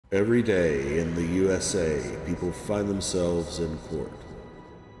Every day in the USA, people find themselves in court.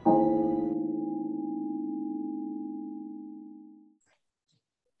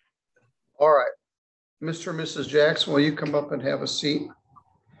 All right. Mr. and Mrs. Jackson, will you come up and have a seat?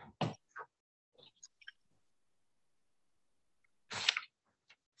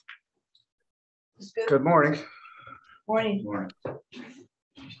 Good morning. Morning. Morning.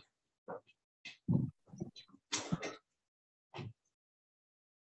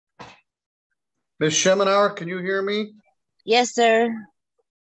 Ms. Schemenauer, can you hear me? Yes, sir.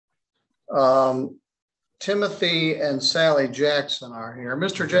 Timothy and Sally Jackson are here.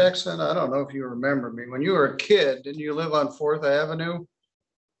 Mr. Jackson, I don't know if you remember me. When you were a kid, didn't you live on 4th Avenue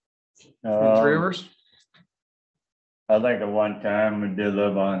in Three Rivers? I think at one time we did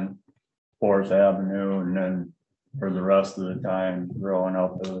live on 4th Avenue, and then for the rest of the time growing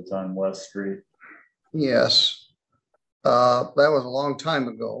up, it was on West Street. Yes. That was a long time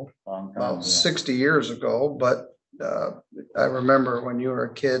ago, about Ago. 60 years ago, but I remember when you were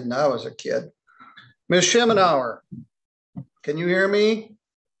a kid and I was a kid. Ms. Schemenauer, can you hear me?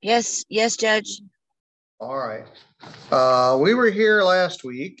 Yes, Judge. All right. We were here last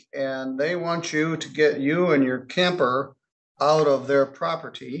week and they want you to get you and your camper out of their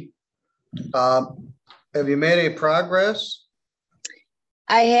property. Have you made any progress?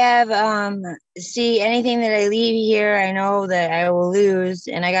 I have, see, anything that I leave here, I know that I will lose,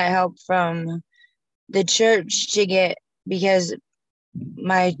 and I got help from the church to get, because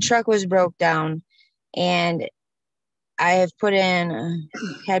my truck was broke down, and I have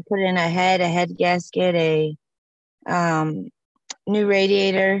had put in a head gasket, a new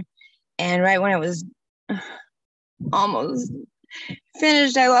radiator, and right when it was almost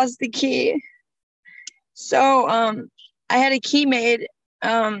finished, I lost the key. So I had a key made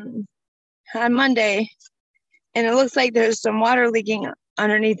on Monday, and it looks like there's some water leaking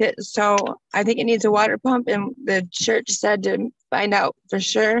underneath it, so I think it needs a water pump, and the church said to find out for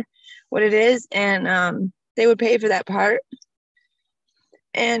sure what it is, and they would pay for that part,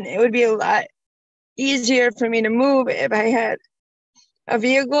 and it would be a lot easier for me to move if I had a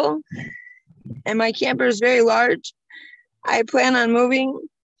vehicle, and my camper is very large. I plan on moving.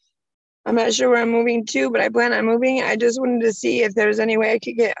 I'm not sure where I'm moving to, but I plan on moving. I just wanted to see if there's any way I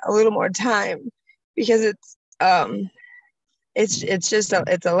could get a little more time, because it's a lot. It's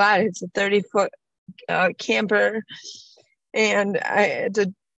a 30-foot camper, and it's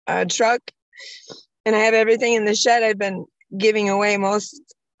a truck, and I have everything in the shed. I've been giving away most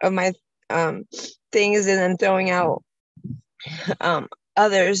of my things and then throwing out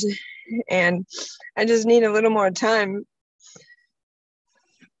others, and I just need a little more time.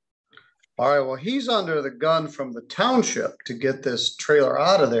 All right, well, he's under the gun from the township to get this trailer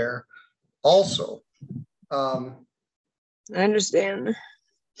out of there also. I understand.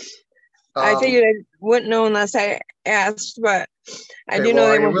 I figured I wouldn't know unless I asked, but I do know.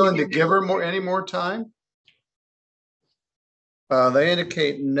 Well, are you willing to give her any more time? They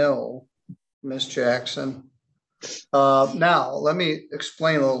indicate no, Miss Jackson. Now, let me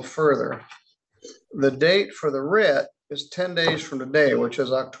explain a little further. The date for the writ is 10 days from today, which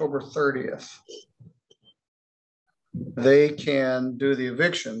is October 30th. They can do the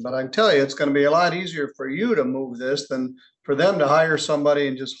eviction, but I can tell you it's going to be a lot easier for you to move this than for them to hire somebody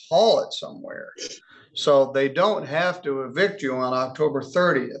and just haul it somewhere. So they don't have to evict you on October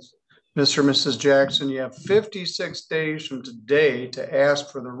 30th. Mr. and Mrs. Jackson, you have 56 days from today to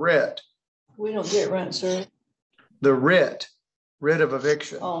ask for the writ. We don't get rent, sir. The writ of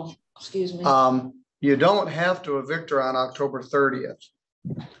eviction. Oh, excuse me. You don't have to evict her on October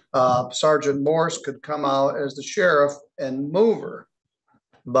 30th. Sergeant Morse could come out as the sheriff and move her,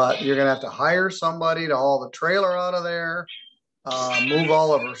 but you're going to have to hire somebody to haul the trailer out of there, move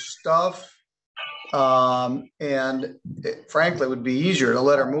all of her stuff. And it, frankly, would be easier to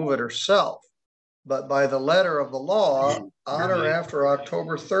let her move it herself. But by the letter of the law, on or after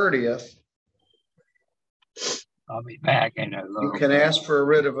October 30th, I'll be back in a little you can ask for a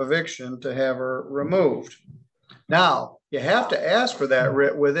writ of eviction to have her removed. Now, you have to ask for that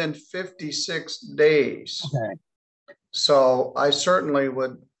writ within 56 days. Okay. So I certainly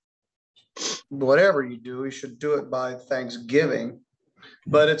would, whatever you do, you should do it by Thanksgiving.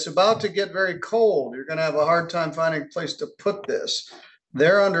 But it's about to get very cold. You're going to have a hard time finding a place to put this.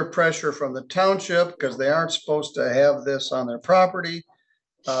 They're under pressure from the township because they aren't supposed to have this on their property.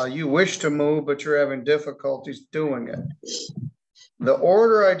 You wish to move, but you're having difficulties doing it. The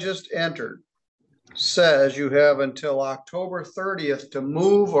order I just entered says you have until October 30th to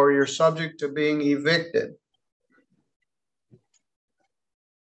move, or you're subject to being evicted.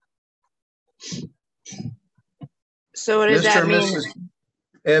 So what does that mean?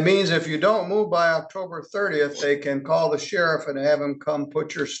 It means if you don't move by October 30th, they can call the sheriff and have him come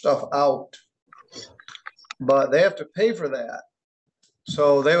put your stuff out. But they have to pay for that.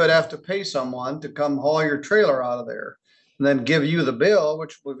 So they would have to pay someone to come haul your trailer out of there and then give you the bill,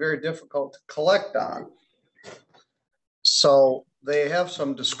 which will be very difficult to collect on. So they have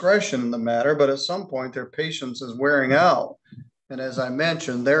some discretion in the matter, but at some point their patience is wearing out. And as I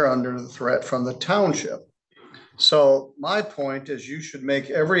mentioned, they're under the threat from the township. So my point is you should make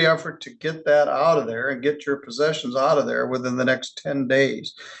every effort to get that out of there and get your possessions out of there within the next 10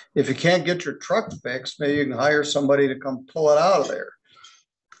 days. If you can't get your truck fixed, maybe you can hire somebody to come pull it out of there.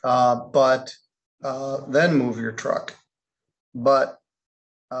 Then move your truck. But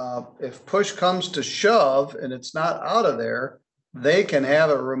if push comes to shove and it's not out of there, they can have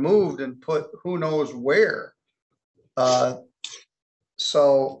it removed and put who knows where.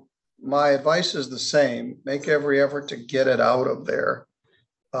 So my advice is the same. Make every effort to get it out of there.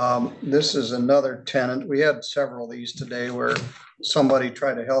 This is another tenant. We had several of these today where somebody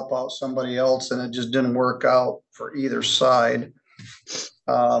tried to help out somebody else and it just didn't work out for either side.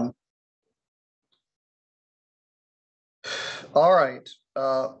 All right,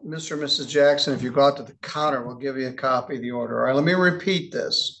 Mr. and Mrs. Jackson, if you go out to the counter, we'll give you a copy of the order. All right, let me repeat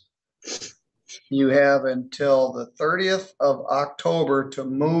this. You have until the 30th of October to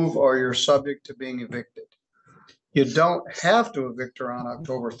move or you're subject to being evicted. You don't have to evict her on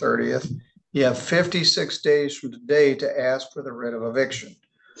October 30th. You have 56 days from today to ask for the writ of eviction,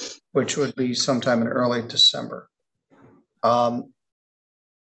 which would be sometime in early December. And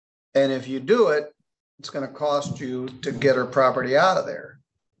if you do it, it's going to cost you to get her property out of there.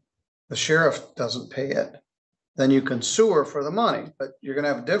 The sheriff doesn't pay it. Then you can sue her for the money, but you're going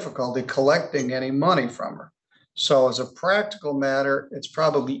to have difficulty collecting any money from her. So as a practical matter, it's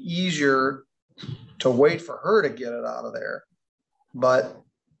probably easier to wait for her to get it out of there. But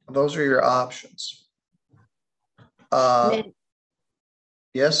those are your options.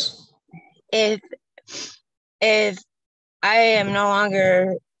 Yes? If I am no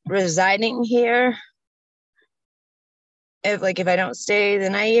longer residing here, if I don't stay the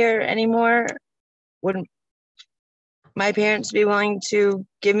night here anymore, wouldn't my parents be willing to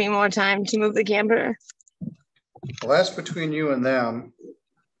give me more time to move the camper? Well, that's between you and them.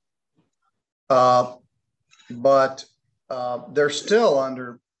 But they're still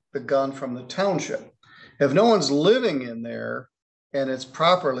under the gun from the township. If no one's living in there and it's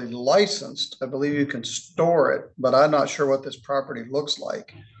properly licensed, I believe you can store it, but I'm not sure what this property looks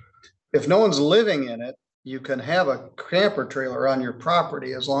like. If no one's living in it, you can have a camper trailer on your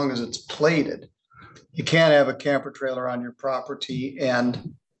property as long as it's plated. You can't have a camper trailer on your property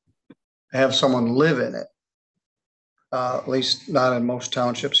and have someone live in it. At least not in most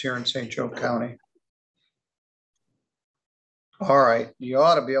townships here in St. Joe County. All right, you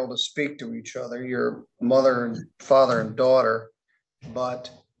ought to be able to speak to each other, your mother and father and daughter,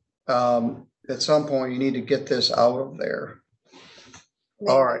 but at some point you need to get this out of there.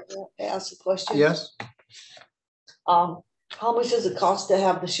 All right. Ask a question. Yes. How much does it cost to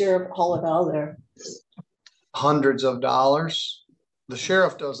have the sheriff haul it out of there? Hundreds of dollars. The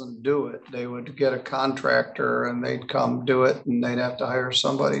sheriff doesn't do it. They would get a contractor and they'd come do it and they'd have to hire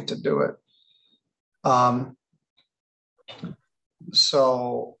somebody to do it. I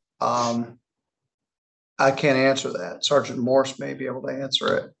can't answer that. Sergeant Morse may be able to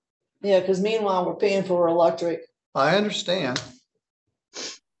answer it. Yeah, because meanwhile we're paying for electric. I understand.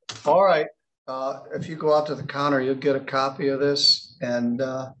 All right. If you go out to the counter, you'll get a copy of this. And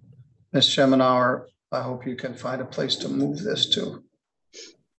Ms. Schemenauer, I hope you can find a place to move this to.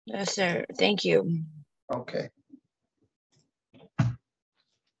 Yes, sir. Thank you. Okay.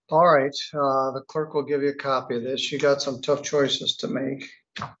 All right. The clerk will give you a copy of this. You got some tough choices to make.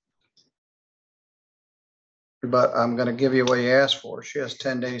 But I'm going to give you what you asked for. She has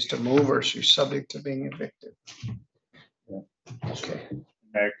 10 days to move or she's subject to being evicted. Okay.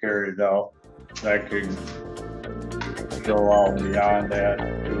 That carries out. That could go all beyond that.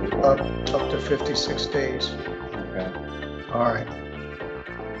 Up to 56 days. Okay. All right.